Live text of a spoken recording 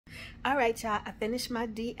All right, y'all, I finished my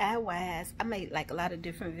DIYs. I made like a lot of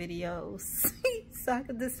different videos so I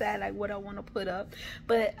could decide like what I want to put up.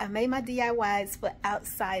 But I made my DIYs for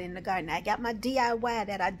outside in the garden. I got my DIY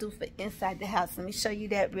that I do for inside the house. Let me show you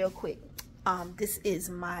that real quick. This is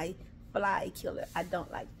my fly killer. I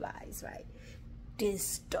don't like flies, right? This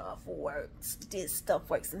stuff works. This stuff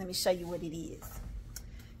works. And let me show you what it is.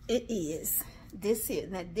 It is this here.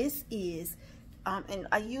 Now this is and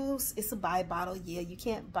I use, it's a buy bottle. Yeah, you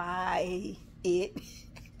can't buy it.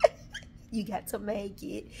 You got to make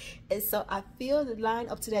it. And so I fill the line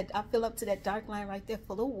up to that, I fill up to that dark line right there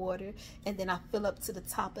full of water, and then I fill up to the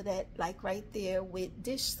top of that, like right there, with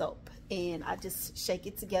dish soap, and I just shake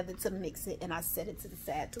it together to mix it, and I set it to the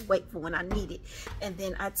side to wait for when I need it. And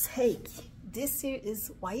then I take, this here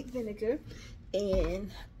is white vinegar,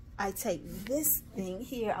 and I take this thing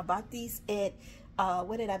here. I bought these at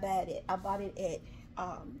where did I buy it? I bought it at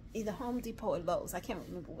either Home Depot or Lowe's. I can't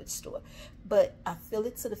remember which store. But I fill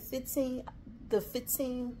it to the 15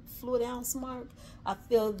 fluid ounce mark. I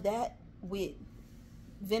fill that with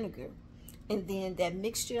vinegar. And then that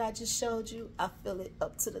mixture I just showed you, I fill it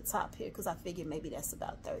up to the top here because I figured maybe that's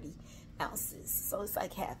about 30 ounces. So it's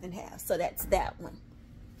like half and half. So that's that one.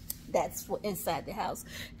 That's for inside the house,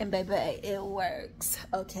 and baby, it works.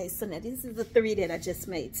 Okay, so now this is the 3 that I just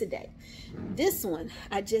made today. This one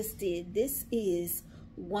I just did. This is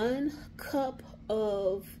 1 cup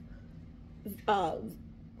of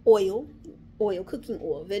oil, cooking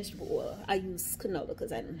oil, vegetable oil. I use canola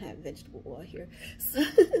because I don't have vegetable oil here. So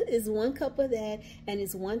it's 1 cup of that, and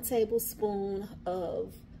it's 1 tablespoon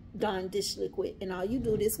of Dawn dish liquid. And all you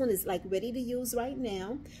do, this one is like ready to use right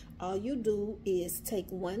now. All you do is take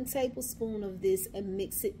 1 tablespoon of this and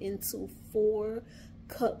mix it into 4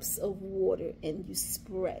 cups of water, and you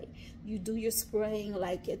spray. You do your spraying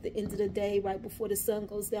like at the end of the day, right before the sun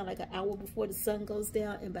goes down, like an hour before the sun goes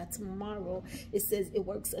down. And by tomorrow, it says it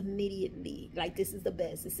works immediately. Like, this is the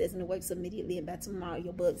best. It says, and it works immediately, and by tomorrow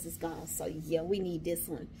your bugs is gone. So yeah, we need this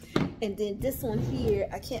one. And then this one here,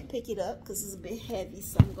 I can't pick it up because it's a bit heavy,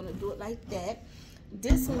 so I'm gonna do it like that.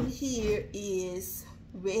 This one here is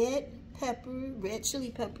red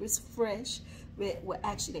chili peppers, fresh. Well,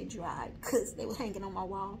 actually they dried because they were hanging on my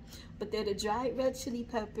wall, but they're the dried red chili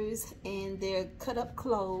peppers, and they're cut up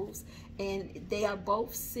cloves, and they are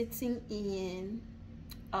both sitting in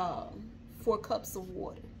 4 cups of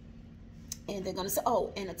water. And they're gonna say,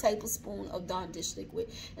 oh, and a tablespoon of Dawn dish liquid.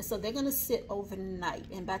 And so they're gonna sit overnight,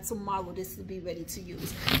 and by tomorrow this will be ready to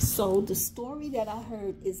use. So the story that I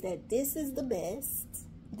heard is that this is the best.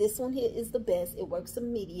 This one here is the best. It works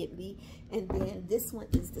immediately. And then this one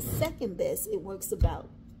is the second best. It works about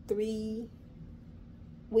 3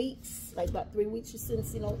 weeks, like about 3 weeks,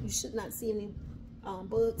 since, you know, you should not see any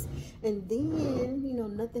bugs. And then, you know,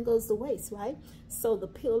 nothing goes to waste, right? So the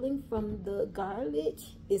peeling from the garlic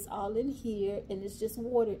is all in here, and it's just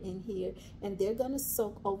water in here. And they're going to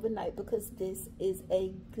soak overnight because this is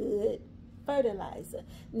a good fertilizer.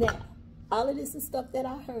 Now, all of this is stuff that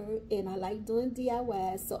I heard, and I like doing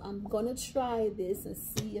DIYs, so I'm going to try this and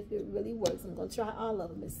see if it really works. I'm going to try all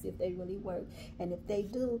of them and see if they really work. And if they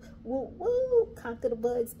do, woo, woo, conquer the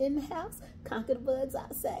bugs in the house, conquer the bugs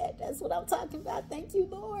outside. That's what I'm talking about. Thank you,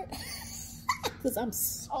 Lord. Because I'm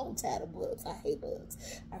so tired of bugs. I hate bugs.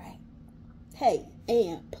 All right. Hey,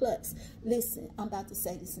 and plus, listen, I'm about to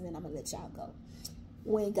say this, and then I'm going to let y'all go.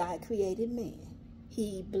 When God created man,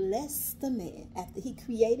 He blessed the man. After he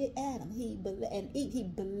created Adam, he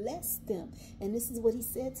blessed them. And this is what he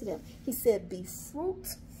said to them. He said, be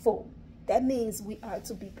fruitful. That means we are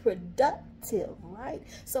to be productive, right?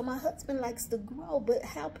 So my husband likes to grow, but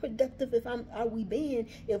how productive are we being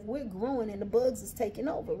if we're growing and the bugs is taking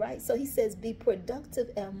over, right? So he says, be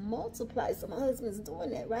productive and multiply. So my husband's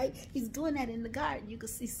doing that, right? He's doing that in the garden. You can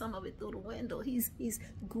see some of it through the window. He's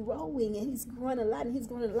growing, and he's growing a lot, and he's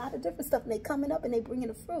growing a lot of different stuff, and they coming up and they bringing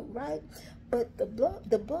the fruit, right? But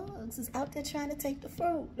the bugs is out there trying to take the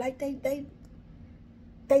fruit. Like they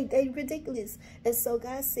ridiculous. And so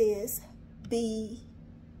God says, be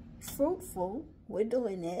fruitful. We're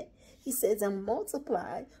doing that. He says, and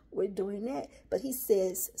multiply. We're doing that. But he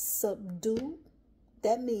says, subdue.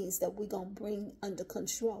 That means that we're going to bring under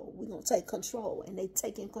control. We're going to take control. And they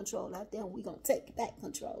taking control out there, and we're going to take back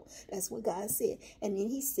control. That's what God said. And then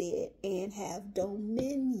he said, and have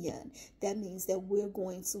dominion. That means that we're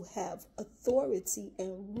going to have authority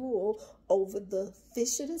and rule over the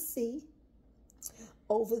fish of the sea,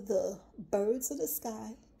 over the birds of the sky,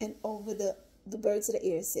 and over the birds of the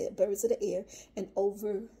air, said birds of the air, and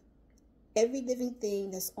over every living thing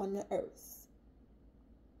that's on the earth.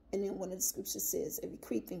 And then one of the scriptures says every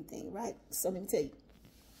creeping thing, right? So let me tell you,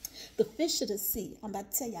 The fish of the sea. I'm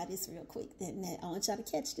about to tell y'all this real quick. And I want y'all to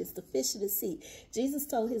catch this. The fish of the sea. Jesus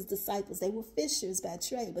told his disciples, they were fishers by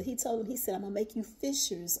trade, but he told them, he said, I'm going to make you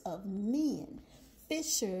fishers of men.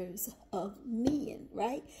 Fishers of men,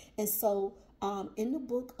 right? And so in the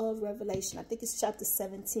book of Revelation, I think it's chapter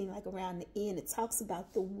 17, like around the end, it talks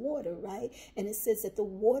about the water, right? And it says that the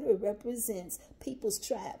water represents people's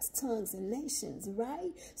tribes, tongues, and nations,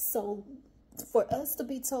 right? So for us to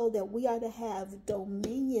be told that we are to have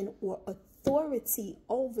dominion or authority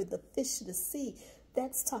over the fish of the sea,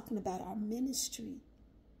 that's talking about our ministry.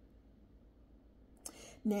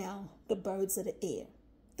 Now, the birds of the air.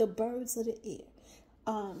 The birds of the air.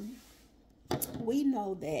 We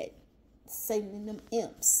know that Satan and them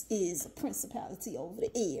imps is a principality over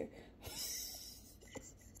the air.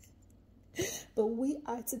 But we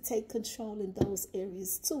are to take control in those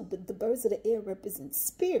areas too. But the birds of the air represent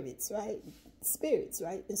spirits, right? Spirits,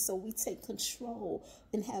 right? And so we take control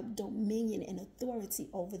and have dominion and authority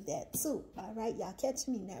over that too. All right, y'all catch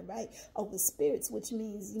me now, right? Over spirits, which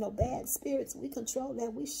means, you know, bad spirits, we control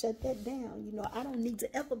that, we shut that down. You know, I don't need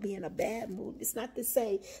to ever be in a bad mood. It's not to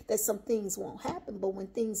say that some things won't happen, but when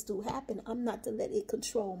things do happen, I'm not to let it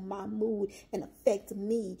control my mood and affect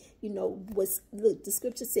me. You know, look, the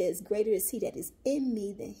scripture says, greater is he that is in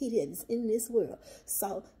me than he that is in this world.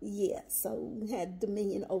 So yeah, so we had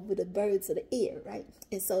dominion over the birds of the air, right?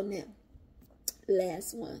 And so now,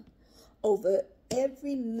 last one, over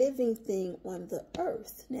every living thing on the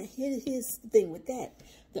earth. Now here's the thing with that.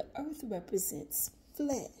 The earth represents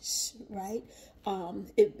flesh, right? Okay,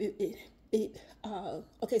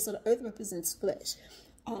 so the earth represents flesh.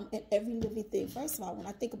 And every living thing. First of all, when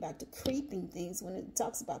I think about the creeping things, when it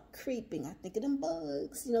talks about creeping, I think of them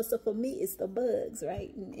bugs. You know, so for me, it's the bugs,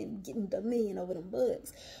 right? And getting dominion over them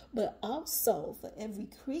bugs. But also, for every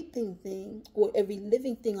creeping thing or every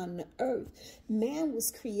living thing on the earth, man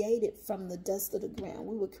was created from the dust of the ground.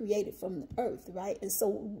 We were created from the earth, right? And so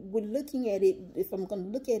we're looking at it, if I'm going to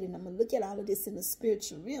look at it, I'm going to look at all of this in the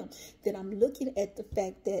spiritual realm, then I'm looking at the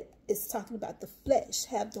fact that it's talking about the flesh,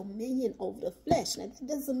 have dominion over the flesh. Now, that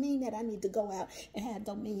doesn't mean that I need to go out and have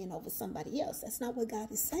dominion over somebody else. That's not what God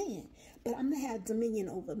is saying. But I'm going to have dominion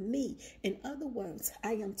over me. In other words,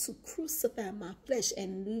 I am to crucify my flesh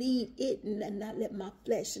and lead it and not let my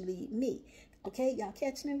flesh lead me. Okay, y'all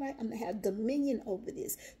catching it right? I'm going to have dominion over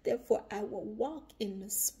this. Therefore, I will walk in the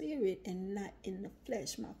spirit and not in the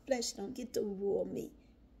flesh. My flesh don't get to rule me.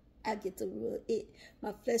 I get to rule it.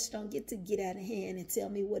 My flesh don't get to get out of hand and tell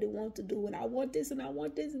me what it wants to do. And I want this and I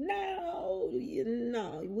want this. No,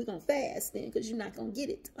 we're going to fast then because you're not going to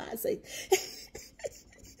get it. I say,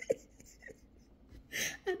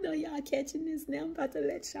 I know y'all catching this now. I'm about to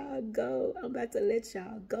let y'all go. I'm about to let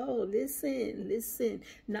y'all go. Listen.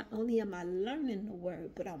 Not only am I learning the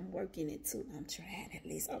word, but I'm working it too. I'm trying at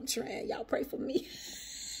least. I'm trying. Y'all pray for me.